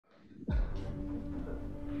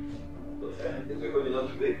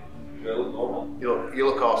not too big. You look normal. You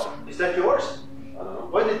look awesome. Is that yours? I don't know.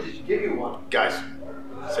 Why did they give you one? Guys,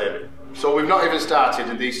 save it. So we've not even started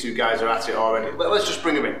and these two guys are at it already. Let's just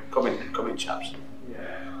bring them in. Come in, chaps.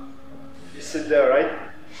 Yeah. You sit there,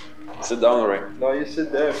 right? Sit down, Ray. No, you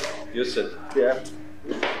sit there. You sit. Yeah.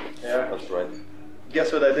 Yeah. That's right.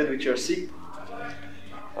 Guess what I did with your seat?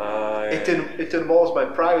 It It involves my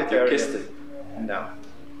private area. You kissed it. No.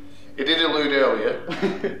 You did allude earlier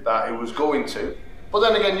that it was going to. But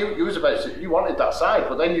then again, you was about to, you wanted that side,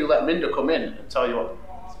 but then you let Minda come in and tell you what.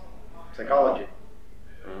 Psychology.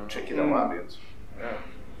 Tricky little ambience. Yeah.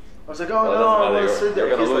 I was like, oh no, I want to sit there.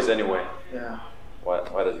 You're gonna He's lose like, anyway. Yeah.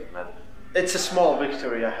 Why does it matter? It's a small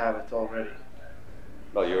victory, I have it already.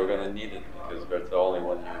 Well, you're gonna need it because that's the only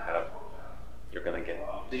one you have. You're gonna get.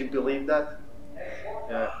 Do you believe that?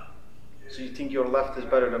 Yeah. So you think your left is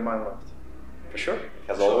better than my left? For sure. It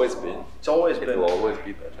has always been. It's always It been. will always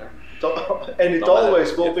be better. And it No matter-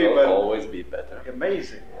 always will be It will better. always be better.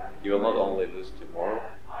 Amazing. You will not only lose tomorrow,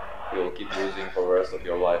 you will keep losing for the rest of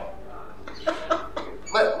your life.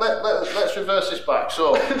 Let's reverse this back.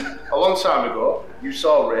 So, a long time ago, you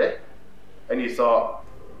saw Ray and you thought,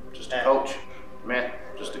 just a coach, mate,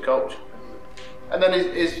 just a coach. And then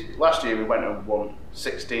his last year, he went and won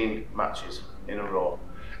 16 matches in a row.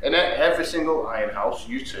 And at every single Iron House,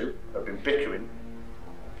 you two have been bickering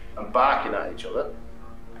and barking at each other.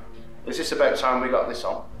 Is this about time we got this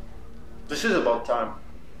on? This is about time.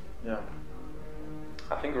 Yeah.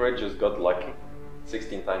 I think Ray just got lucky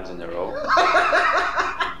 16 times in a row.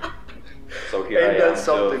 So here Ain't I that am to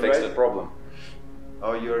something, fix right? the problem.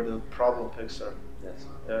 Oh, you're the problem fixer. Yes.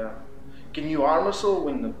 Yeah. Can you arm wrestle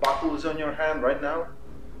when the buckle is on your hand right now?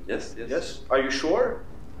 Yes. Yes. Are you sure?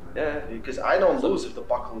 Yeah. Because I don't lose if the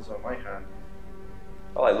buckle is on my hand.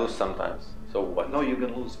 Well, I lose sometimes. So what? No, you're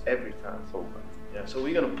gonna lose every time. So what? Yeah. So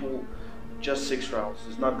we're gonna pull just 6 rounds.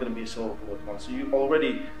 It's not gonna be a solo bullet one. So you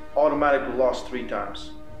already automatically lost 3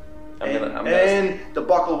 times. And the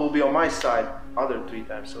buckle will be on my side other 3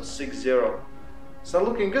 times. So 6-0. It's not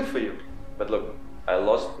looking good for you. But look, I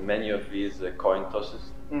lost many of these coin tosses.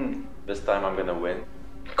 This time I'm gonna win.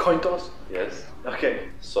 Coin toss? Yes. Okay.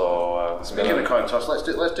 So Speaking of coin toss,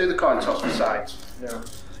 let's do the coin toss for sides. Yeah.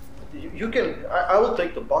 You can. I will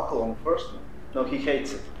take the buckle on first. No, he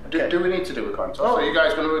hates it. Okay. Do we need to do a coin toss? Are you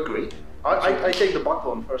guys going to agree? I take the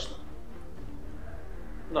buckle on first.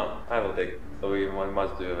 No, I will take it. So we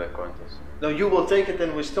must do the coin toss. No, you will take it,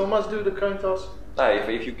 and we still must do the coin toss.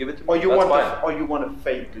 If you give it to me, Or you that's want fine. or you want to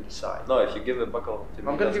fade to decide. No, if you give the buckle to me,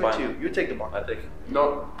 I'm gonna that's give it fine. to you. You take the buckle. I take it.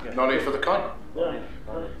 No, no need for the coin. Yeah.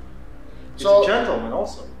 He's So- a gentleman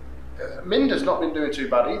also. Minda's not been doing too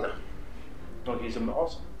bad either. No, he's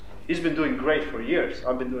awesome. He's been doing great for years.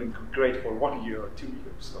 I've been doing great for 1 year or 2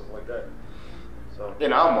 years, something like that. So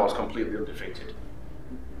In Almore's completely undefeated.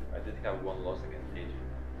 I did have 1 loss against Adrian.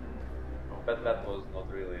 But that was not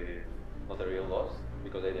a real loss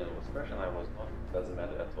because Adrian was fresh and I was not. Doesn't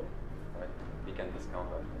matter at all. Right? We can discount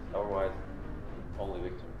that. Otherwise, only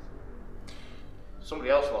victories. Somebody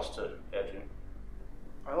else lost to Adrian.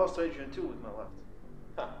 I lost Adrian too with my left.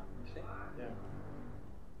 Huh, you see? Yeah.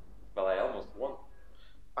 Well, I almost won.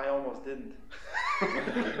 I almost didn't.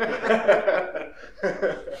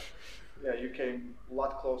 Yeah, you came a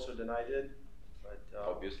lot closer than I did. But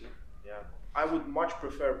Obviously. yeah, I would much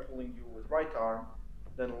prefer pulling you with right arm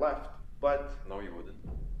than left. But No, you wouldn't.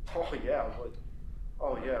 oh yeah, I would.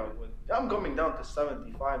 Oh yeah, I would. I'm coming down to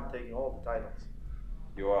 75 and taking all the titles.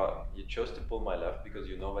 You chose to pull my left because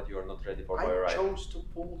you know that you are not ready for my I right. chose to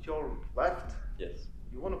pull your left. Yes.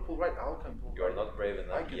 You want to pull right? I can pull. You are right. not brave I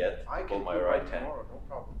enough can, yet I to can pull my pull right hand. tomorrow, no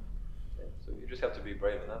problem. Okay, so you just have to be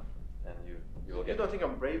brave enough, and you will You get. don't think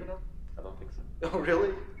I'm brave enough? I don't think so. Oh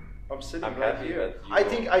really? I'm sitting I'm right happy here. that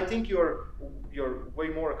you I think you're way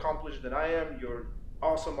more accomplished than I am. You're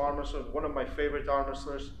awesome arm wrestler, one of my favorite arm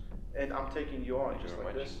wrestlers, and I'm taking you on Thank you just very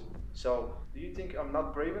like much. this. So, do you think I'm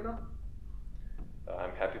not brave enough?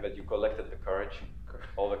 I'm happy that you collected the courage,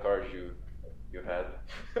 all the courage you had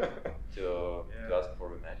to ask for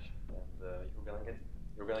the match, and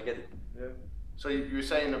you're gonna get it. Yeah. So you were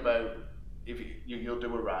saying about if you'll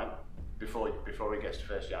do a right before he gets to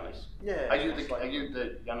face Yanis. Yeah. Are you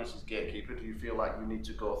the Yanis's gatekeeper? Do you feel like you need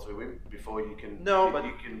to go through him before you can? No, but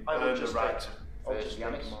you can I will earn the just right take- to I'll face just take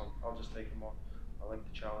Yanis. him on. I'll just take him on. I like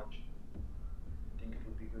the challenge. I think it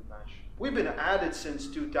would be a good match. We've been at it since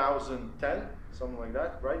 2010, something like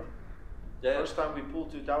that, right? Yeah. First time we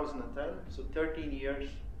pulled 2010, so 13 years.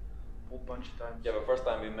 Pulled a bunch of times. Yeah, the first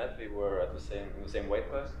time we met, we were in the same weight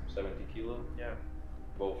class, 70 kilo, Yeah.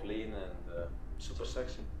 both lean and Super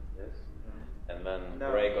sexy. yes. And then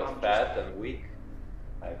No, Ray got I'm fat and weak.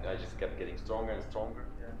 I just kept getting stronger and stronger.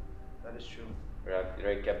 Yeah, that is true.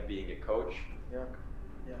 Ray kept being a coach. Yeah,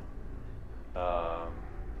 yeah.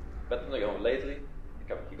 But lately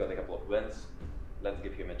he got a couple of wins. Let's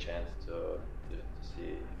give him a chance to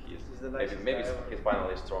see if maybe he's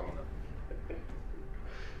finally strong enough.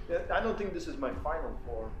 Yeah, I don't think this is my final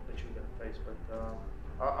four that you're gonna face, but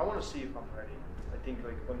I want to see if I'm ready. I think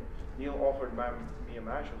like when Neil offered me a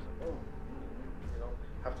match, I was like, oh,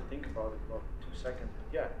 have to think about it about 2 seconds.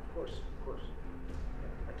 Yeah, of course.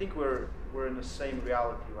 Yeah. I think we're in the same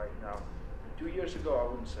reality right now. 2 years ago, I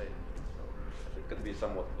wouldn't say it. So it could be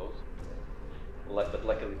somewhat close. But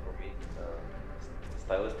luckily for me,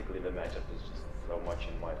 stylistically the matchup is just so much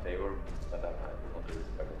in my favor that I will not really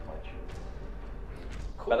expect that much.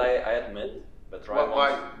 Cool. But I admit that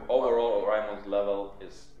overall Raimonds' level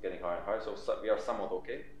is getting higher and higher, so we are somewhat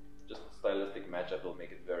okay. Just stylistic matchup will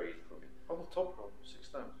make it very easy for me. I will top roll 6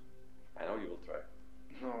 times. I know you will try.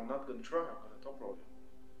 No, I'm not going to try. I'm going to top roll you.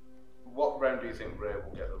 What round do you think Ray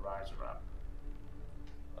will get the rise around?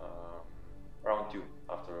 Round 2,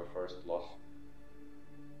 after a first loss.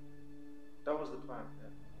 That was the plan,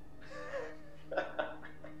 yeah.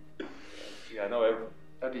 Yeah, I know everyone.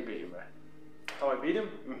 How do you beat him, Ray? How I beat him?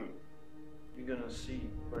 Mm-hmm. You're going to see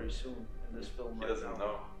very soon in this film. He doesn't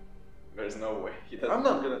know. There's no way. I'm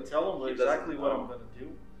not going to tell him exactly what I'm going to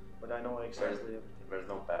do, but I know exactly everything. There's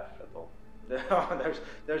no path at all.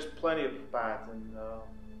 there's plenty of paths, and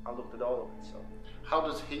I looked at all of it. So, how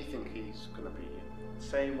does he think he's going to beat you?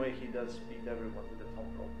 Same way he does beat everyone with the top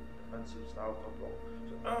roll, defensive style top roll.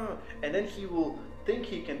 So, and then he will think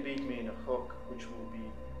he can beat me in a hook, which will be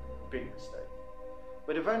a big mistake.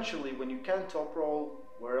 But eventually, when you can top roll,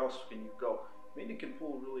 where else can you go? I mean, you can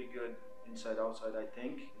pull really good inside outside. I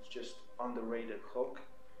think it's just underrated hook,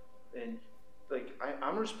 and like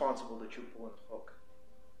I'm responsible that you pull in a hook.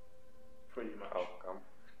 Pretty much. How come?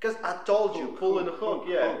 Because I told you, pull in a hook,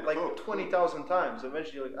 like 20,000 times.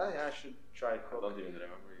 Eventually, you're like, I should try a hook. I don't even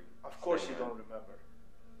remember you. Of course you don't remember.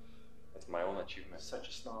 That's my own achievement. Such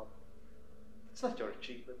a snob. It's not your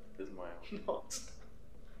achievement. It is my own. No, it's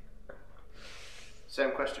not.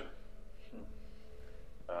 Same question.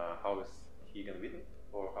 How is he going to beat me?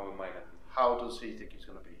 Or how am I going to beat him? How does he think he's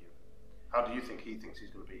going to beat you? How do you think he thinks he's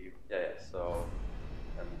going to beat you? Yeah, so,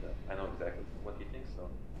 and I know exactly what he thinks, so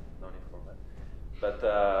no need for that. But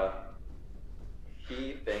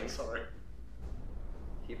he thinks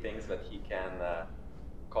that he can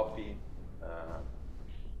copy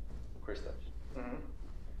Kristaps. Mm-hmm.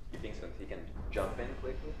 He thinks that he can jump in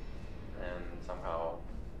quickly and somehow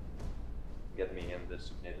get me in the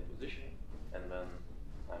supinated position, and then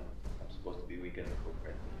I'm supposed to be weak in the hook,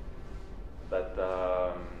 right? But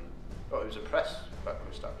it was a press back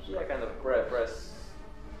Kristaps. Yeah, kind of press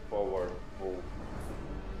forward move,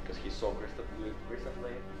 because he saw Kristaps do it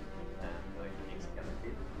recently, and he thinks he can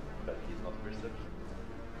beat, but he's not Kristaps,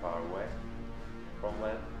 far away from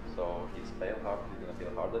that, so he's gonna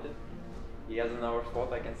fail hard at it. He has another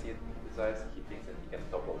spot, I can see it in his eyes. He thinks that he can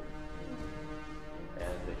top roll,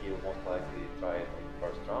 and he'll most likely try it in the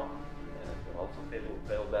first round, and it will also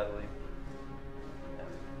fail badly,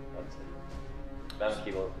 and that's it. Then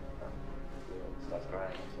he will start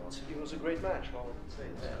crying and so on. It was a great match, all I can say.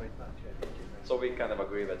 It's a great match. Yeah, so we kind of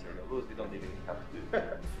agree that you're going to lose. We don't even have to do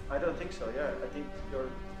it. I don't think so, yeah. I think you're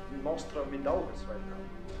Nostra Mindaugas right now.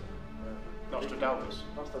 Nostradamus.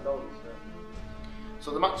 Nostradamus, yeah.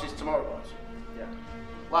 So the match is tomorrow, boys. Yeah.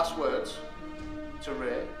 Last words to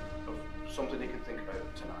Ray of something he can think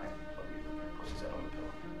about tonight. Puts his head on the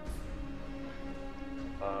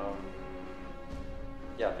pillow.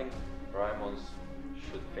 Yeah, I think Raimonds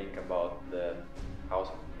should think about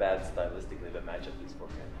how bad stylistically the matchup is for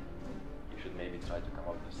him. He should maybe try to come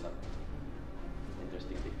up with some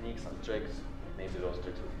interesting techniques, some tricks. Maybe those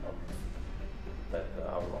tricks will help him. But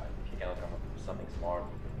otherwise, if he cannot come up with something smart,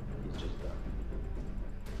 he's just done.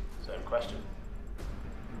 Same question.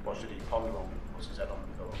 What should he ponder on? What's his head on the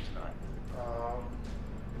pillow tonight?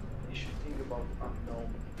 You should think about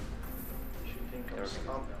unknown.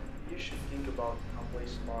 You should think about I'm way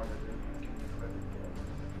smarter than you can be credit for,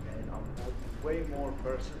 and I'm way more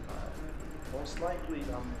versatile. Most likely,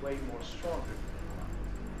 I'm way more stronger.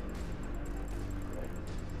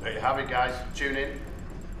 There you have it, guys. Tune in,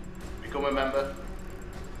 become a member,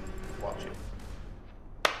 watch it.